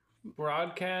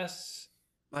broadcasts,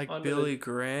 like Billy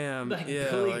Graham,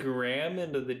 Graham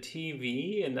into the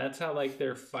TV, and that's how like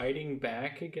they're fighting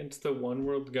back against the one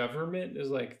world government, is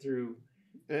like through.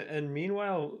 And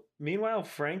meanwhile,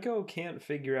 Franco can't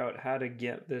figure out how to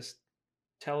get this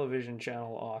television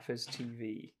channel off his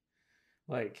TV.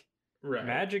 Like,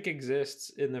 magic exists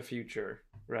in the future,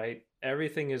 right?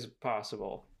 Everything is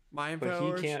possible. Mind but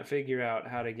powers. He can't figure out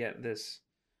how to get this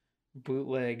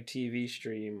bootleg TV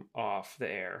stream off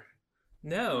the air.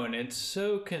 No, and it's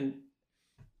so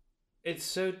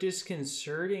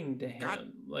disconcerting to him.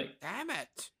 God, like, damn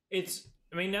it!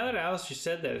 Now that Alice just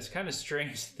said that, it's kind of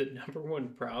strange. The number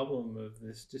one problem of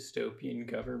this dystopian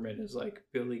government is like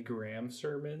Billy Graham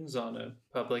sermons on a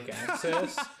public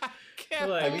access. can't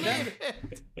Like, I mean, believe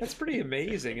it. That's pretty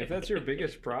amazing. If that's your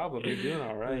biggest problem, you're doing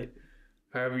all right.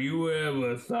 Have you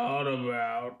ever thought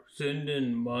about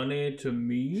sending money to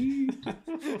me?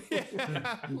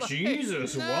 Yeah, like,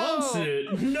 Jesus no. wants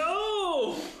it.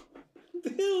 No!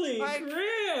 Billy Like-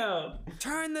 Graham!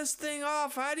 Turn this thing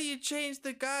off. How do you change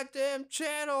the goddamn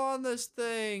channel on this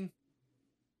thing?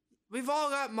 We've all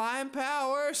got mind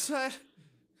powers.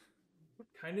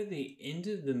 Kind of the end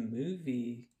of the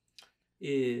movie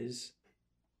is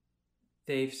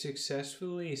they've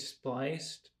successfully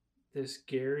spliced this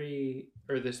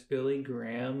Billy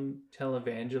Graham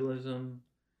televangelism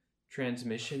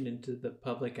transmission into the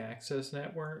public access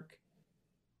network,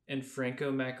 and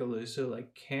Franco Macaluso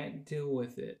can't deal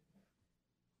with it,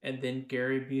 and then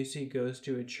Gary Busey goes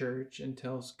to a church and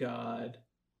tells God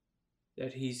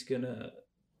that he's gonna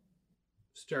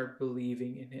start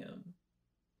believing in him.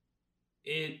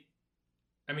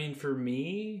 For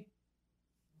me,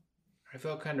 I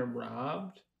felt kind of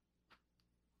robbed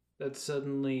that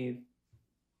suddenly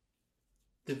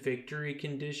the victory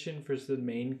condition for the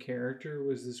main character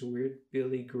was this weird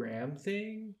Billy Graham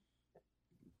thing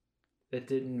that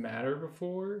didn't matter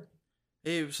before.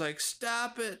 He was like,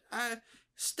 "Stop it!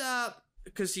 Stop!"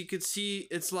 Because you could see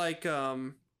it's like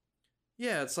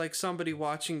it's like somebody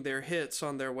watching their hits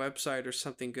on their website or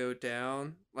something go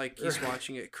down. Like he's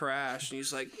watching it crash, and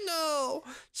he's like, "No,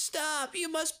 stop! You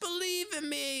must believe in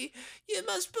me. You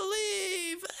must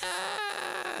believe."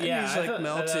 And he's like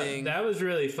melting. That was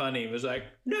really funny. It was like,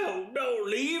 "No, don't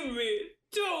leave me.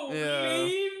 Don't leave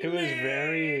me." It was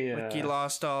very like he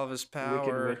lost all of his power.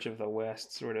 Wicked Witch of the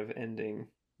West sort of ending.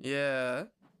 Yeah.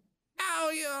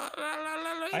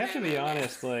 I have to be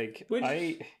honest,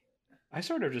 I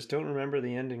sort of just don't remember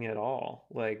the ending at all.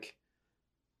 Like,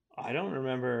 I don't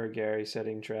remember Gary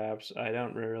setting traps. I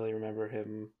don't really remember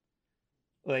him.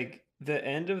 Like, the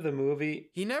end of the movie...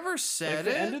 He never said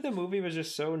the end of the movie was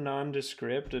just so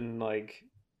nondescript and, I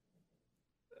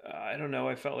don't know,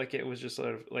 I felt like it was just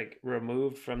sort of,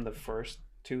 removed from the first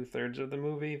 2/3 of the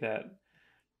movie that,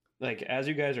 as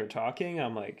you guys are talking,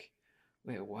 I'm like,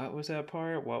 wait, what was that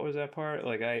part? What was that part?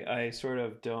 I sort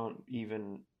of don't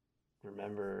even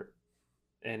remember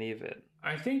any of it.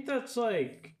 I think that's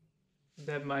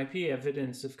that might be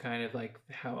evidence of kind of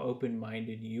how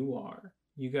open-minded you are.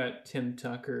 You got Tim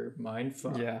Tucker mind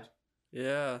fucked.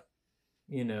 Yeah.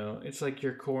 It's like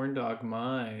your corn dog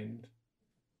mind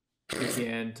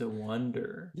began to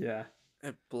wonder. Yeah.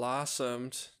 It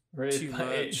blossomed Right? too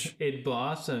much. It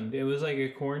blossomed. It was like a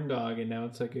corn dog, and now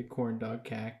it's like a corn dog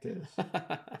cactus.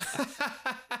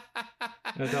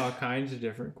 There's all kinds of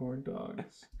different corn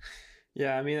dogs.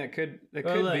 Yeah, I mean, it could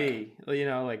be.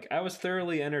 I was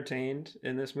thoroughly entertained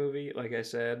in this movie. Like I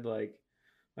said, my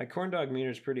corn dog meter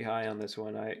is pretty high on this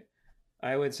one.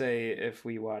 I would say if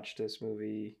we watched this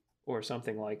movie or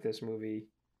something like this movie,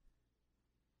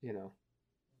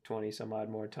 20 some odd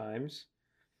more times,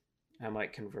 I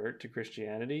might convert to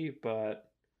Christianity, but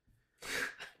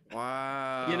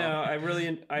wow. I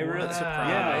really I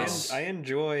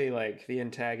enjoy the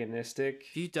antagonistic.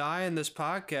 If you die in this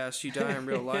podcast, you die in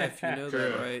real life. You know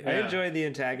that, right? I enjoy the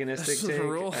antagonistic take.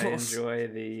 Rules. I enjoy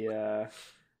the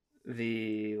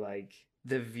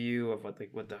view of what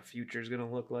the future is going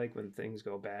to look like when things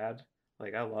go bad.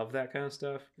 I love that kind of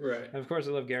stuff. Right. And of course,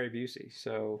 I love Gary Busey.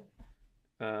 So,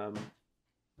 to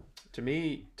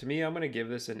me, I'm going to give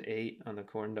this an 8 on the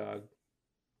corn dog.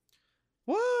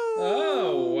 Woo!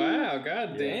 Oh, wow.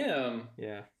 God damn.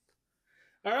 Yeah.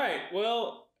 All right.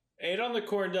 Well, 8 on the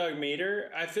corn dog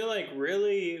meter. I feel like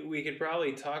really we could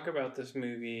probably talk about this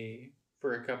movie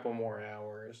for a couple more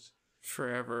hours.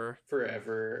 Forever. But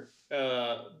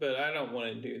I don't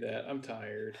want to do that. I'm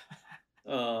tired.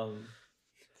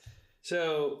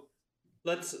 So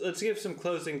let's give some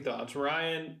closing thoughts.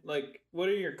 Ryan, what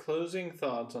are your closing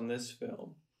thoughts on this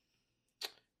film?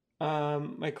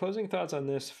 My closing thoughts on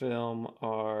this film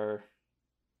are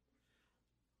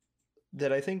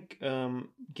that I think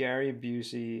Gary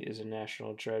Busey is a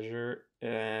national treasure,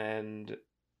 and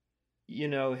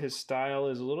his style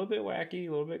is a little bit wacky,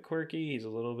 a little bit quirky, he's a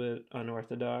little bit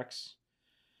unorthodox,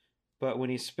 but when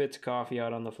he spits coffee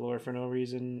out on the floor for no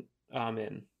reason, I'm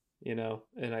in,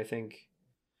 and I think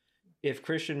if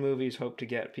Christian movies hope to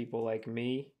get people like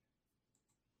me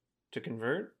to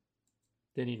convert,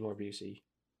 they need more Busey.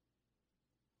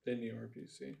 They need more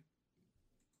Busey.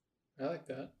 I like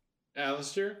that.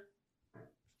 Alistair?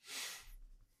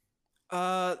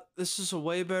 This is a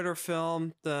way better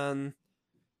film than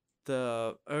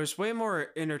it was way more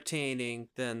entertaining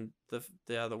than the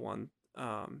other one,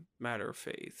 Matter of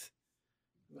Faith.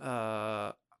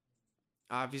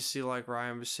 Obviously, like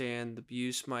Ryan was saying, the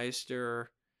Busemeister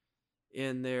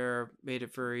in there, made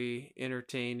it very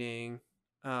entertaining.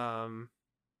 There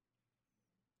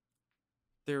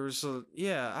was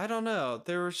I don't know.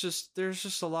 There's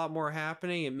just a lot more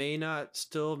happening. It may not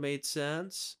still made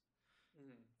sense.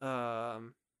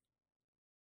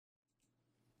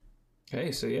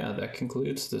 Okay, so yeah, that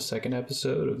concludes the second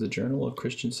episode of the Journal of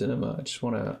Christian Cinema. I just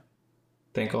want to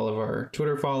thank all of our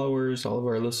Twitter followers, all of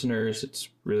our listeners. It's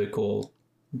really cool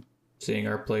seeing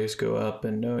our plays go up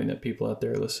and knowing that people out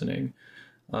there are listening.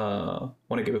 Want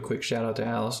to give a quick shout out to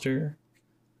Alistair.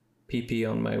 PP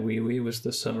on My Wee Wee was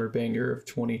the summer banger of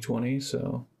 2020,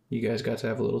 so you guys got to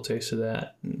have a little taste of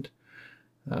that. And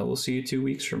we'll see you 2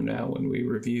 weeks from now when we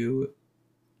review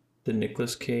the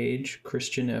Nicolas Cage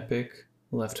Christian epic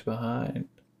Left Behind.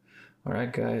 All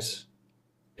right, guys,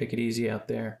 take it easy out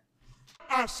there.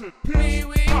 I said piss,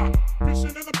 hot,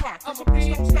 pissing in the pot, cause the piss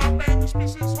don't stop and this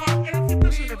piss is hot, and if you're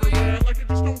pissing everywhere, like you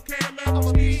just don't care, let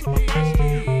this piece of advice to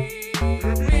you.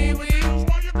 Every other is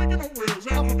while you're thinking of wheels,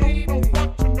 and you don't know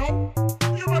what to know,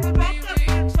 you better drop that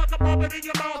thing, suck a puppet in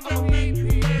your mouth.